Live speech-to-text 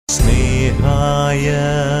സ്നേഹായ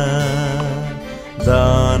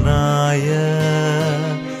ദാനായ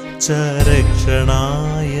ച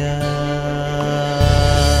രക്ഷണായ.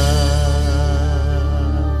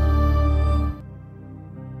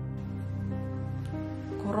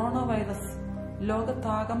 Corona virus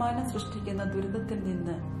ലോകത്താകമാനം സൃഷ്ടിക്കുന്ന ദുരിതത്തിൽ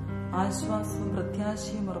നിന്ന് ആശ്വാസവും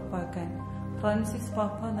പ്രത്യാശയും ഉറപ്പാക്കാൻ ഫ്രാൻസിസ്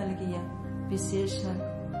പാപ്പ നൽകിയ വിശേഷ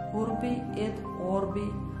ഉർബി എത് ഓർബി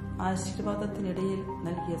ആശീർവാദത്തിനിടയിൽ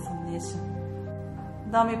നൽകിയ സന്ദേശം.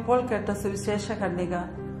 നാം ഇപ്പോൾ കേട്ട സുവിശേഷ ഖണ്ഡിക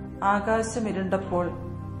ആകാശം ഇരുണ്ടപ്പോൾ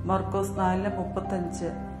മർക്കോസ് 4:35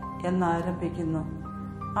 എന്നാരംഭിക്കുന്നു.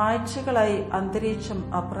 ആഴ്ചകളായി അന്തരീക്ഷം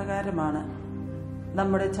അപ്രകാരമാണ്.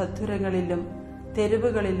 നമ്മുടെ ചത്തുരങ്ങളിലും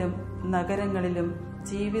തെരുവുകളിലും നഗരങ്ങളിലും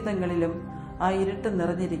ജീവിതങ്ങളിലും ആ ഇരുട്ട്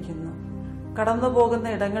നിറഞ്ഞിരിക്കുന്നു. കടന്നുപോകുന്ന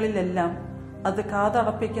ഇടങ്ങളിലെല്ലാം അത്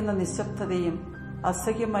കാതടപ്പിക്കുന്ന നിശബ്ദതയും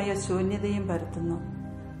അസഹ്യമായ ശൂന്യതയും പരത്തുന്നു.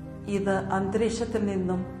 ഇത് അന്തരീക്ഷത്തിൽ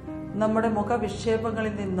നിന്നും നമ്മുടെ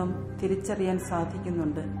മുഖവിക്ഷേപങ്ങളിൽ നിന്നും തിരിച്ചറിയാൻ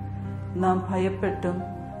സാധിക്കുന്നുണ്ട്. നാം ഭയപ്പെട്ടും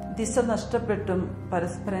ദിശ നഷ്ടപ്പെട്ടും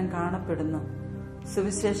പരസ്പരം കാണപ്പെടുന്നു.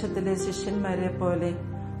 സുവിശേഷത്തിലെ ശിഷ്യന്മാരെ പോലെ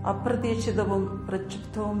അപ്രതീക്ഷിതവും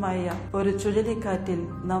പ്രക്ഷുബ്ധവുമായ ഒരു ചുഴലിക്കാറ്റിൽ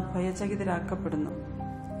നാം ഭയചകിതരാക്കപ്പെടുന്നു.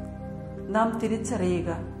 നാം തിരിച്ചറിയുക,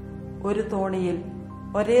 ഒരു തോണിയിൽ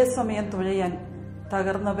ഒരേ സമയം തുഴയാൻ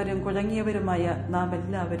തകർന്നവരും കുഴങ്ങിയവരുമായ നാം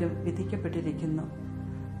എല്ലാവരും വിധിക്കപ്പെട്ടിരിക്കുന്നു.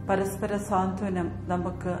 പരസ്പര സാന്ത്വനം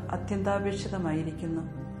നമുക്ക് അത്യന്താപേക്ഷിതമായിരിക്കുന്നു.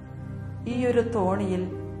 ഈ ഒരു തോണിയിൽ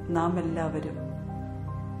നാം എല്ലാവരും.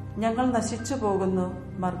 ഞങ്ങൾ നശിച്ചു പോകുന്നു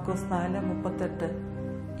മർക്കോസ് 4:38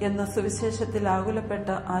 എന്ന സുവിശേഷത്തിൽ ആകുലപ്പെട്ട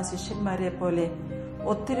ആ ശിഷ്യന്മാരെ പോലെ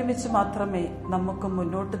ഒത്തൊരുമിച്ച് മാത്രമേ നമുക്ക്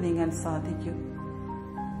മുന്നോട്ട് നീങ്ങാൻ സാധിക്കൂ.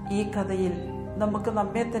 ഈ കഥയിൽ നമുക്ക്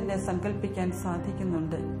നമ്മെ തന്നെ സങ്കല്പിക്കാൻ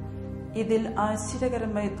സാധിക്കുന്നുണ്ട്. ഇതിൽ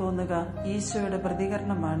ആശ്ചര്യകരമായി തോന്നുക ഈശോയുടെ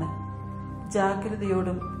പ്രതികരണമാണ്.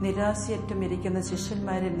 ജാഗ്രതയോടും നിരാശയറ്റും ഇരിക്കുന്ന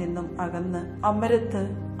ശിഷ്യന്മാരിൽ നിന്നും അകന്ന് അമരത്ത്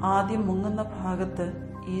ആദ്യം മുങ്ങുന്ന ഭാഗത്ത്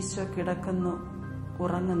ഈശോ കിടക്കുന്നു,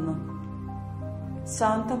 ഉറങ്ങുന്നു.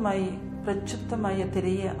 ശാന്തമായി പ്രക്ഷുബ്ധമായ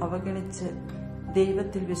തിരയെ അവഗണിച്ച്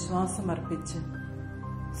ദൈവത്തിൽ വിശ്വാസമർപ്പിച്ച്.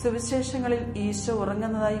 സുവിശേഷങ്ങളിൽ ഈശോ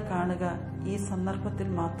ഉറങ്ങുന്നതായി കാണുക ഈ സന്ദർഭത്തിൽ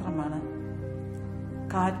മാത്രമാണ്.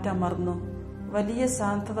 കാറ്റമർന്നു, വലിയ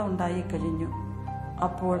ശാന്തത ഉണ്ടായിക്കഴിഞ്ഞു.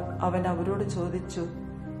 അപ്പോൾ അവൻ അവരോട് ചോദിച്ചു,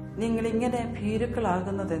 നിങ്ങളിങ്ങനെ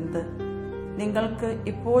ഭീരുക്കളാകുന്നതെന്ത്? നിങ്ങൾക്ക്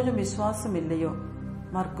ഇപ്പോഴും വിശ്വാസമില്ലയോ?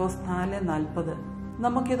 മർക്കോസ് 4:40.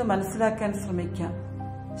 നമുക്കിത് മനസ്സിലാക്കാൻ ശ്രമിക്കാം.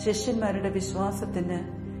 ശിഷ്യന്മാരുടെ വിശ്വാസത്തിന്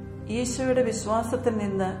ഈശോയുടെ വിശ്വാസത്തിൽ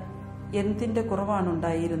നിന്ന് എന്തിന്റെ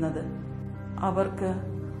കുറവാണുണ്ടായിരുന്നത്? അവർക്ക്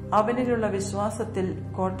അവനിലുള്ള വിശ്വാസത്തിൽ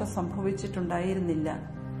കോട്ട സംഭവിച്ചിട്ടുണ്ടായിരുന്നില്ല.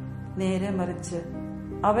 നേരെ മറിച്ച്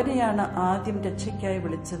അവനെയാണ് ആദ്യം രക്ഷയ്ക്കായി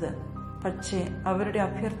വിളിച്ചത്. പക്ഷേ അവരുടെ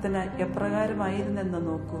അഭ്യർത്ഥന എപ്രകാരമായിരുന്നെന്ന്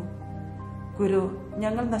നോക്കൂ. ഗുരു,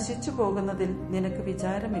 ഞങ്ങൾ നശിച്ചു പോകുന്നതിൽ നിനക്ക്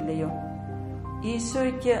വിചാരമില്ലയോ?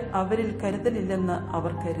 ഈശോയ്ക്ക് അവരിൽ കരുതലില്ലെന്ന്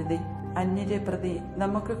അവർ കരുതി. അന്യരെ പ്രതി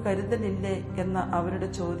നമുക്ക് കരുതലില്ലേ എന്ന അവരുടെ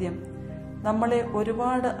ചോദ്യം നമ്മളെ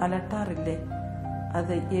ഒരുപാട് അലട്ടാറില്ലേ?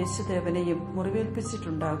 അത് യേശുദേവനെയും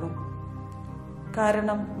മുറിവേൽപ്പിച്ചിട്ടുണ്ടാകും.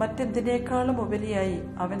 കാരണം മറ്റെന്തിനേക്കാളും ഉപരിയായി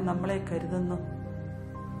അവൻ നമ്മളെ കരുതുന്നു.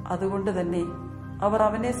 അതുകൊണ്ട് തന്നെ അവർ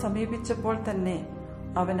അവനെ സമീപിച്ചപ്പോൾ തന്നെ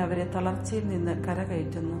അവൻ അവരെ തളർച്ചയിൽ നിന്ന്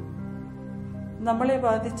കരകയറ്റുന്നു. നമ്മളെ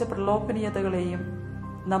ബാധിച്ച പ്രലോഭനീയതകളെയും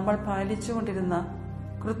നമ്മൾ പാലിച്ചുകൊണ്ടിരുന്ന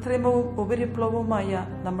കൃത്രിമവും ഉപരിപ്ലവവുമായ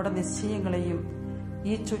നമ്മുടെ നിശ്ചയങ്ങളെയും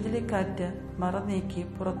ഈ ചുഴലിക്കാറ്റ് മറനീക്കി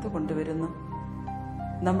പുറത്തു കൊണ്ടുവരുന്നു.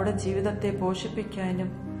 നമ്മുടെ ജീവിതത്തെ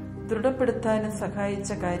പോഷിപ്പിക്കാനും ദൃഢപ്പെടുത്താനും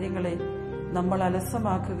സഹായിച്ച കാര്യങ്ങളെ നമ്മൾ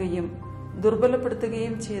അലസമാക്കുകയും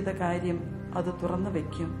ദുർബലപ്പെടുത്തുകയും ചെയ്ത കാര്യം അത് തുറന്നു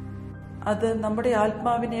വയ്ക്കും. അത് നമ്മുടെ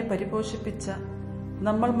ആത്മാവിനെ പരിപോഷിപ്പിച്ച,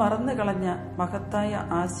 നമ്മൾ മറന്നുകളഞ്ഞ മഹത്തായ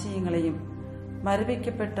ആശയങ്ങളെയും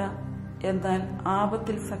മരവിക്കപ്പെട്ട എന്നാൽ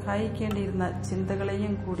ആപത്തിൽ സഹായിക്കേണ്ടിയിരുന്ന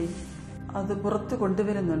ചിന്തകളെയും കൂടി അത് പുറത്തു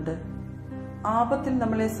കൊണ്ടുവരുന്നുണ്ട്. ആപത്തിൽ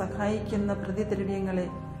നമ്മളെ സഹായിക്കുന്ന പ്രതിദ്രവ്യങ്ങളെ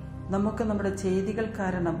നമുക്ക് നമ്മുടെ ചെയ്തികൾ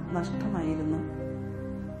കാരണം നഷ്ടമായിരുന്നു.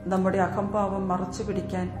 നമ്മുടെ അഹംഭാവം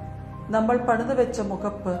മറച്ചുപിടിക്കാൻ നമ്മൾ പണിതുവെച്ച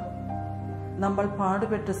മുഖപ്പ്, നമ്മൾ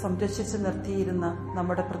പാടുപെട്ട് സംരക്ഷിച്ചു നിർത്തിയിരുന്ന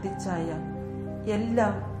നമ്മുടെ പ്രതിച്ഛായ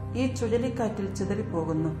എല്ലാം ഈ ചുഴലിക്കാറ്റിൽ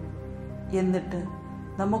ചിതറിപ്പോകുന്നു. എന്നിട്ട്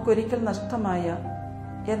നമുക്കൊരിക്കൽ നഷ്ടമായ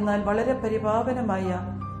എന്നാൽ വളരെ പരിപാവനമായ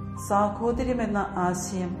സാഹോദര്യമെന്ന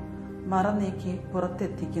ആശയം മറനീക്കി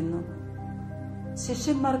പുറത്തെത്തിക്കുന്നു.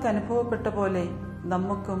 ശിഷ്യന്മാർക്ക് അനുഭവപ്പെട്ട പോലെ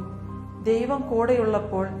നമുക്കും ദൈവം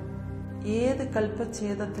കൂടെയുള്ളപ്പോൾ ഏത്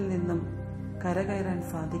കൽപ്പഛേദത്തിൽ നിന്നും കരകയറാൻ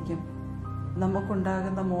സാധിക്കും.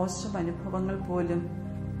 നമുക്കുണ്ടാകുന്ന മോശം അനുഭവങ്ങൾ പോലും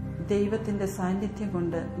ദൈവത്തിന്റെ സാന്നിധ്യം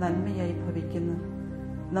കൊണ്ട് നന്മയായി ഭവിക്കുന്നു.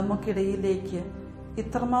 നമുക്കിടയിലേക്ക്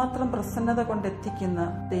ഇത്രമാത്രം പ്രസന്നത കൊണ്ടെത്തിക്കുന്ന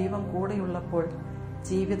ദൈവം കൂടെയുള്ളപ്പോൾ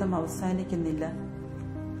ജീവിതം അവസാനിക്കുന്നില്ല.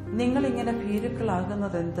 നിങ്ങളിങ്ങനെ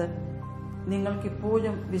ഭീരുക്കളാകുന്നതെന്ത്?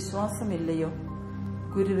 നിങ്ങൾക്കിപ്പോഴും വിശ്വാസമില്ലയോ?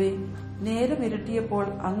 ഗുരുവേ, നേരം ഇരുട്ടിയപ്പോൾ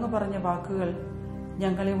അങ്ങ് പറഞ്ഞ വാക്കുകൾ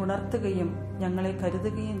ഞങ്ങളെ ഉണർത്തുകയും ഞങ്ങളെ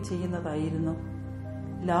കരുതുകയും ചെയ്യുന്നതായിരുന്നു.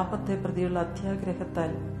 ലാഭത്തെ പ്രതിയുള്ള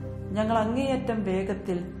അത്യാഗ്രഹത്താൽ ഞങ്ങൾ അങ്ങേയറ്റം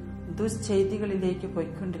വേഗത്തിൽ ദുശ്ചെയ്തികളിലേക്ക്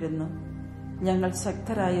പോയിക്കൊണ്ടിരുന്നു. ഞങ്ങൾ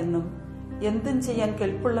ശക്തരായെന്നും എന്തും ചെയ്യാൻ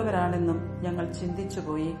കെൽപ്പുള്ളവരാണെന്നും ഞങ്ങൾ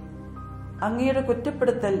ചിന്തിച്ചുപോയി. അങ്ങയുടെ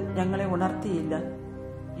കുറ്റപ്പെടുത്തൽ ഞങ്ങളെ ഉണർത്തിയില്ല.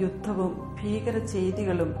 യുദ്ധവും ഭീകര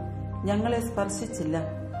ചെയ്തികളും ഞങ്ങളെ സ്പർശിച്ചില്ല.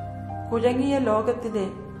 കുഴങ്ങിയ ലോകത്തിലെ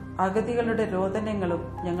അഗതികളുടെ രോദനങ്ങളും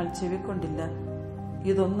ഞങ്ങൾ ചെവിക്കൊണ്ടില്ല.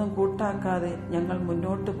 ഇതൊന്നും കൂട്ടാക്കാതെ ഞങ്ങൾ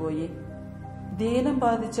മുന്നോട്ടു പോയി. ദീനം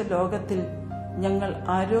ബാധിച്ച ലോകത്തിൽ ഞങ്ങൾ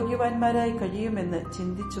ആരോഗ്യവാന്മാരായി കഴിയുമെന്ന്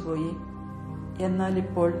ചിന്തിച്ചുപോയി. എന്നാൽ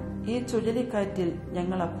ഇപ്പോൾ ഈ ചുഴലിക്കാറ്റിൽ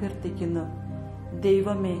ഞങ്ങൾ അഭ്യർത്ഥിക്കുന്നു,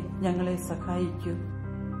 ദൈവമേ, ഞങ്ങളെ സഹായിക്കൂ.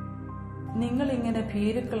 നിങ്ങളിങ്ങനെ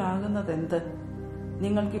ഭീരുക്കളാകുന്നതെന്ത്?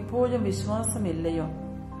 നിങ്ങൾക്കിപ്പോഴും വിശ്വാസമില്ലയോ?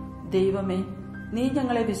 ദൈവമേ, നീ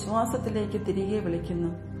ഞങ്ങളെ വിശ്വാസത്തിലേക്ക് തിരികെ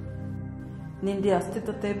വിളിക്കുന്നു. നിന്റെ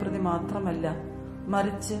അസ്തിത്വത്തെ പ്രതി മാത്രമല്ല,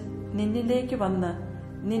 മറിച്ച് നിന്നിലേക്ക് വന്ന്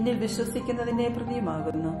നിന്നിൽ വിശ്വസിക്കുന്നതിനെ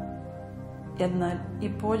പ്രതിയുമാകുന്നു. എന്നാൽ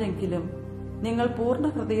ഇപ്പോഴെങ്കിലും നിങ്ങൾ പൂർണ്ണ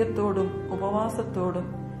ഹൃദയത്തോടും ഉപവാസത്തോടും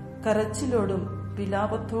കരച്ചിലോടും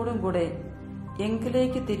വിലാപത്തോടും കൂടെ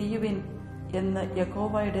എങ്കിലേക്ക് തിരിയുവിൻ എന്ന്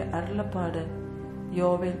യഹോവയുടെ അരുളപ്പാട്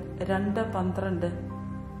യോവേൽ 2:12.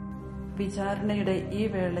 വിചാരണയുടെ ഈ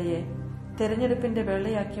വേളയെ തെരഞ്ഞെടുപ്പിന്റെ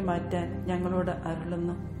വേളയാക്കി മാറ്റാൻ ഞങ്ങളോട്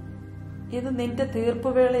അരുളുന്നു. ഇത് നിന്റെ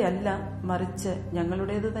തീർപ്പുവേളയല്ല, മറിച്ച്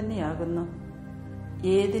ഞങ്ങളുടേത് തന്നെയാകുന്നു.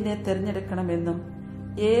 ഏതിനെ തെരഞ്ഞെടുക്കണമെന്നും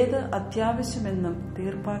ഏത് അത്യാവശ്യമെന്നും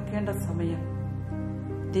തീർപ്പാക്കേണ്ട സമയം.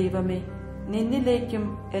 ദൈവമേ, നിന്നിലേക്കും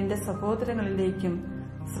എന്റെ സഹോദരങ്ങളിലേക്കും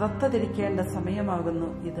ശ്രദ്ധ തിരിക്കേണ്ട സമയമാകുന്നു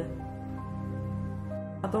ഇത്.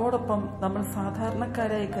 അതോടൊപ്പം നമ്മൾ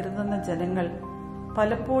സാധാരണക്കാരായി കരുതുന്ന ജനങ്ങൾ,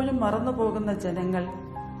 പലപ്പോഴും മറന്നുപോകുന്ന ജനങ്ങൾ,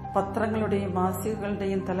 പത്രങ്ങളുടെയും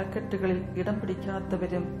മാസികകളുടെയും തലക്കെട്ടുകളിൽ ഇടം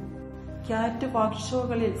പിടിക്കാത്തവരും ക്യാറ്റ് വാക്ക്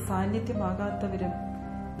ഷോകളിൽ സാന്നിധ്യമാകാത്തവരും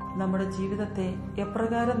നമ്മുടെ ജീവിതത്തെ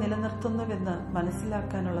എപ്രകാരം നിലനിർത്തുന്നുവെന്ന്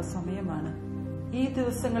മനസ്സിലാക്കാനുള്ള സമയമാണ്. ഈ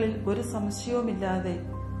ദിവസങ്ങളിൽ ഒരു സംശയവുമില്ലാതെ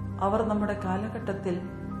അവർ നമ്മുടെ കാലഘട്ടത്തിൽ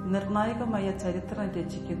നിർണായകമായ ചരിത്രം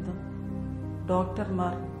രചിക്കുന്നു.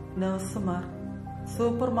 ഡോക്ടർമാർ, നഴ്സുമാർ,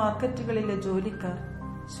 സൂപ്പർ മാർക്കറ്റുകളിലെ ജോലിക്കാർ,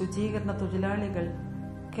 ശുചീകരണ തൊഴിലാളികൾ,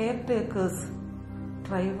 കെയർ ടേക്കേഴ്സ്,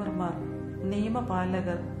 ഡ്രൈവർമാർ,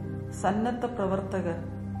 നിയമപാലകർ, സന്നദ്ധ പ്രവർത്തകർ,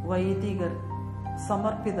 വൈദികർ,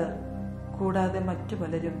 സമർപ്പിതർ, കൂടാതെ മറ്റു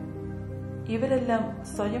പലരും. ഇവരെല്ലാം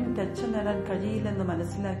സ്വയം രക്ഷ നേടാൻ കഴിയില്ലെന്ന്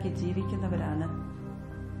മനസ്സിലാക്കി ജീവിക്കുന്നവരാണ്.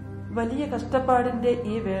 വലിയ കഷ്ടപ്പാടിന്റെ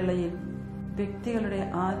ഈ വേളയിൽ, വ്യക്തികളുടെ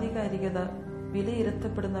ആധികാരികത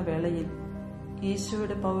വിലയിരുത്തപ്പെടുന്ന വേളയിൽ,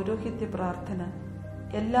 ഈശോയുടെ പൗരോഹിത്യ പ്രാർത്ഥന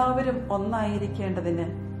എല്ലാവരും ഒന്നായിരിക്കേണ്ടതിന്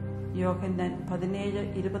യോഹന്നാൻ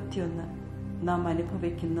 17:21 നാം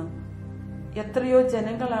അനുഭവിക്കുന്നു. എത്രയോ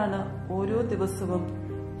ജനങ്ങളാണ് ഓരോ ദിവസവും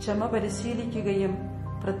ക്ഷമ പരിശീലിക്കുകയും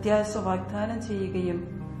പ്രത്യാശ വാഗ്ദാനം ചെയ്യുകയും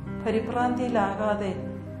പരിഭ്രാന്തിയിലാകാതെ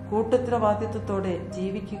കൂട്ടുത്തരവാദിത്വത്തോടെ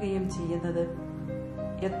ജീവിക്കുകയും ചെയ്യുന്നത്.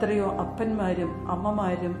 എത്രയോ അപ്പന്മാരും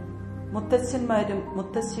അമ്മമാരും മുത്തച്ഛന്മാരും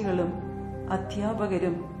മുത്തശ്ശികളും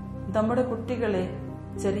അധ്യാപകരും നമ്മുടെ കുട്ടികളെ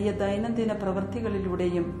ചെറിയ ദൈനംദിന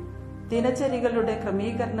പ്രവൃത്തികളിലൂടെയും ദിനചര്യകളുടെ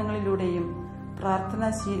ക്രമീകരണങ്ങളിലൂടെയും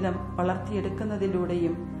പ്രാർത്ഥനാശീലം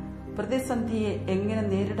വളർത്തിയെടുക്കുന്നതിലൂടെയും പ്രതിസന്ധിയെ എങ്ങനെ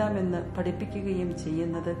നേരിടാമെന്ന് പഠിപ്പിക്കുകയും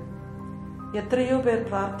ചെയ്യുന്നത്. എത്രയോ പേർ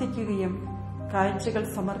പ്രാർത്ഥിക്കുകയും കാഴ്ചകൾ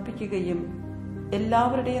സമർപ്പിക്കുകയും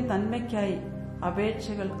എല്ലാവരുടെയും നന്മയ്ക്കായി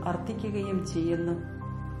അപേക്ഷകൾ അർത്ഥിക്കുകയും ചെയ്യുന്നു.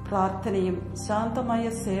 പ്രാർത്ഥനയും ശാന്തമായ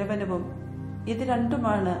സേവനവും, ഇത്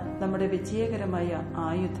രണ്ടുമാണ് നമ്മുടെ വിജയകരമായ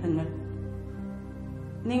ആയുധങ്ങൾ.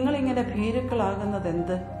 നിങ്ങളിങ്ങനെ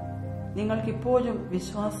ഭീരുക്കളാകുന്നതെന്ത്? നിങ്ങൾക്കിപ്പോഴും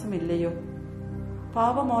വിശ്വാസമില്ലയോ?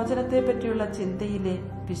 പാപമോചനത്തെപ്പറ്റിയുള്ള ചിന്തയിലെ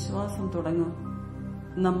വിശ്വാസം തുടങ്ങും.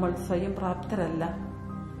 നമ്മൾ സ്വയം പ്രാപ്തരല്ല.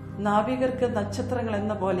 നാവികർക്ക് നക്ഷത്രങ്ങൾ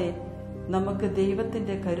എന്ന പോലെ നമുക്ക്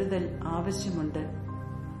ദൈവത്തിന്റെ കരുതൽ ആവശ്യമുണ്ട്.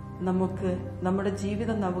 നമുക്ക് നമ്മുടെ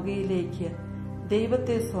ജീവിത നൗകയിലേക്ക്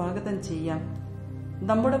ദൈവത്തെ സ്വാഗതം ചെയ്യാം.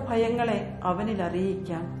 നമ്മുടെ ഭയങ്ങളെ അവനിൽ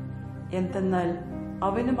അറിയിക്കാം. എന്തെന്നാൽ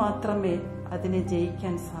അവന് മാത്രമേ അതിനെ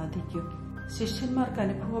ജയിക്കാൻ സാധിക്കൂ. ശിഷ്യന്മാർക്ക്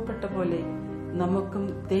അനുഭവപ്പെട്ട പോലെ നമുക്കും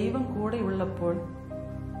ദൈവം കൂടെയുള്ളപ്പോൾ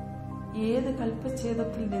ഏത്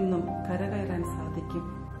കൽപ്പഛേദത്തിൽ നിന്നും കരകയറാൻ സാധിക്കും.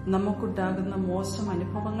 നമുക്കുണ്ടാകുന്ന മോശം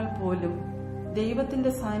അനുഭവങ്ങൾ പോലും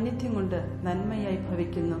ദൈവത്തിന്റെ സാന്നിധ്യം കൊണ്ട് നന്മയായി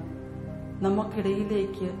ഭവിക്കുന്നു.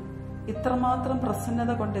 നമുക്കിടയിലേക്ക് ഇത്രമാത്രം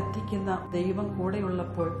പ്രസന്നത കൊണ്ടെത്തിക്കുന്ന ദൈവം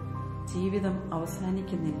കൂടെയുള്ളപ്പോൾ ജീവിതം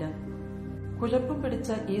അവസാനിക്കുന്നില്ല. കുഴപ്പം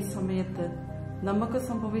പിടിച്ച ഈ സമയത്ത് നമുക്ക്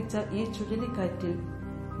സംഭവിച്ച ഈ ചുഴലിക്കാറ്റിൽ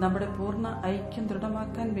നമ്മുടെ പൂർണ്ണ ഐക്യം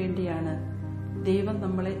ദൃഢമാക്കാൻ വേണ്ടിയാണ് ദൈവം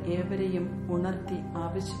നമ്മളെ ഏവരെയും ഉണർത്തി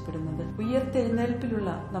ആവശ്യപ്പെടുന്നത്. ഉയർത്തെഴുന്നേൽപ്പിലുള്ള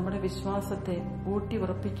നമ്മുടെ വിശ്വാസത്തെ ഊട്ടി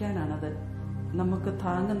ഉറപ്പിക്കാനാണത്. നമുക്ക്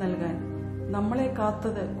താങ്ങ് നൽകാൻ നമ്മളെ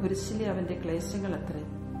കാത്തത് കുരിശിലെ അവന്റെ ക്ലേശങ്ങളത്രേ.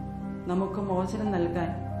 നമുക്ക് മോചനം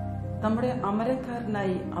നൽകാൻ നമ്മുടെ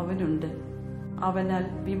അമരക്കാരനായി അവനുണ്ട്. അവനാൽ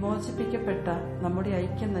വിമോചിപ്പിക്കപ്പെട്ട നമ്മുടെ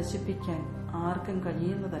ഐക്യം നശിപ്പിക്കാൻ ആർക്കും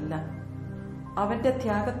കഴിയുന്നതല്ല. അവന്റെ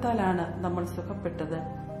ത്യാഗത്താലാണ് നമ്മൾ സുഖപ്പെട്ടത്.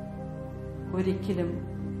 ഒരിക്കലും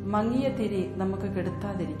മങ്ങിയ തിരി നമുക്ക്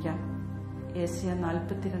കെടുത്താതിരിക്കാം. ഏശയ്യാ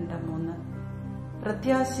 42:3.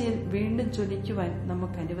 പ്രത്യാശയിൽ വീണ്ടും ജ്വലിക്കുവാൻ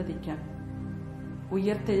നമുക്ക് അനുവദിക്കാം.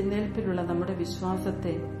 ഉയർത്തെഴുന്നേൽപ്പിലുള്ള നമ്മുടെ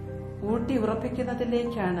വിശ്വാസത്തെ ഊട്ടി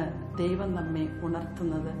ഉറപ്പിക്കുന്നതിലേക്കാണ് ദൈവം നമ്മെ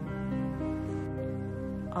ഉണർത്തുന്നത്.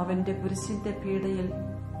 അവന്റെ കുരിശിന്റെ പീഡയിൽ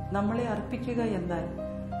നമ്മളെ അർപ്പിക്കുക എന്നാൽ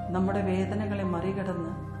നമ്മുടെ വേദനകളെ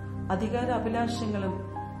മറികടന്ന്, അധികാര അഭിലാഷങ്ങളും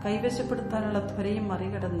കൈവശപ്പെടുത്താനുള്ള ത്വരയും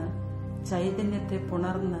മറികടന്ന് ചൈതന്യത്തെ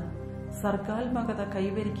പുണർന്ന് സർഗാത്മകത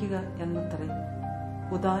കൈവരിക്കുക എന്നത്രേ.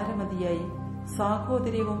 ഉദാരമതിയായി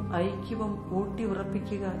സാഹോദര്യവും ഐക്യവും ഊട്ടി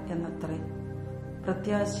ഉറപ്പിക്കുക എന്നത്രേ.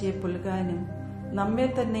 പ്രത്യാശയെ പുൽകാനും നമ്മെ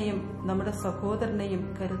തന്നെയും നമ്മുടെ സഹോദരനെയും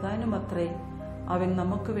കരുതാനുമത്രേ അവൻ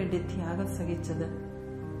നമുക്ക് വേണ്ടി ത്യാഗം സഹിച്ചത്.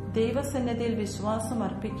 ദൈവസന്നിധിയിൽ വിശ്വാസം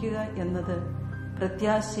അർപ്പിക്കുക എന്നത്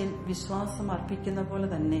പ്രത്യാശയിൽ വിശ്വാസം അർപ്പിക്കുന്ന പോലെ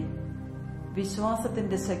തന്നെ.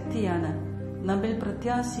 വിശ്വാസത്തിന്റെ ശക്തിയാണ് നമ്മിൽ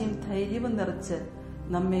പ്രത്യാശയും ധൈര്യവും നിറച്ച്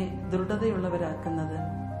നമ്മെ ദൃഢതയുള്ളവരാക്കുന്നത്.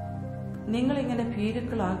 നിങ്ങളിങ്ങനെ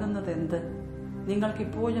ഭീരുക്കളാകുന്നതെന്ത്?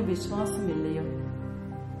 നിങ്ങൾക്കിപ്പോഴും വിശ്വാസമില്ലയോ?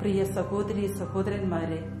 പ്രിയ സഹോദരീ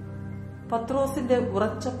സഹോദരന്മാരെ, പത്രോസിന്റെ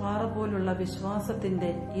ഉറച്ച പാറ പോലുള്ള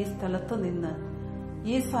വിശ്വാസത്തിന്റെ ഈ സ്ഥലത്തു നിന്ന്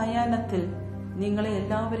ഈ സായാഹ്നത്തിൽ നിങ്ങളെ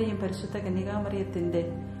എല്ലാവരെയും പരിശുദ്ധ കന്യകാമറിയത്തിന്റെ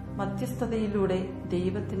മധ്യസ്ഥതയിലൂടെ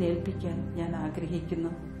ദൈവത്തിന് ഏൽപ്പിക്കാൻ ഞാൻ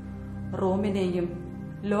ആഗ്രഹിക്കുന്നു. റോമിനെയും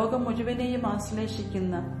ലോകം മുഴുവനെയും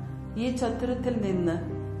ആശ്ലേഷിക്കുന്ന ഈ ചതുരത്തിൽ നിന്ന്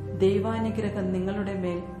ദൈവാനുഗ്രഹം നിങ്ങളുടെ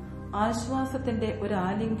മേൽ ആശ്വാസത്തിന്റെ ഒരു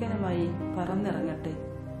ആലിംഗനമായി പറന്നിറങ്ങട്ടെ.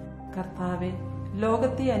 കർത്താവെ,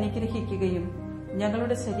 ലോകത്തെ അനുഗ്രഹിക്കുകയും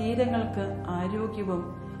ഞങ്ങളുടെ ശരീരങ്ങൾക്ക് ആരോഗ്യവും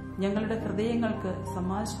ഞങ്ങളുടെ ഹൃദയങ്ങൾക്ക്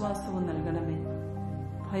സമാശ്വാസവും നൽകണമേ.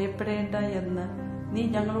 ഭയപ്പെടേണ്ട എന്ന് നീ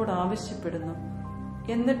ഞങ്ങളോട് ആവശ്യപ്പെടുന്നു.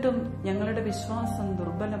 എന്നിട്ടും ഞങ്ങളുടെ വിശ്വാസം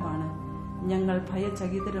ദുർബലമാണ്. ഞങ്ങൾ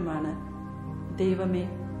ഭയചകിതരുമാണ്. ദൈവമേ,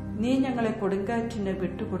 നീ ഞങ്ങളെ കൊടുങ്കാറ്റിന്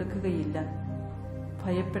വിട്ടുകൊടുക്കുകയില്ല.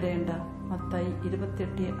 ഭയപ്പെടേണ്ട, മത്തായി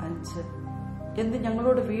 28:5 എന്ന്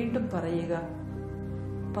ഞങ്ങളോട് വീണ്ടും പറയുക.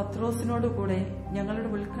 പത്രോസിനോടുകൂടെ ഞങ്ങളുടെ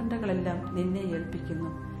ഉത്കണ്ഠകളെല്ലാം നിന്നെ ഏൽപ്പിക്കുന്നു.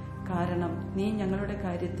 കാരണം നീ ഞങ്ങളുടെ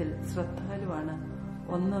കാര്യത്തിൽ ശ്രദ്ധാലുവാണ്.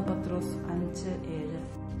 1 പത്രോസ് 5:7.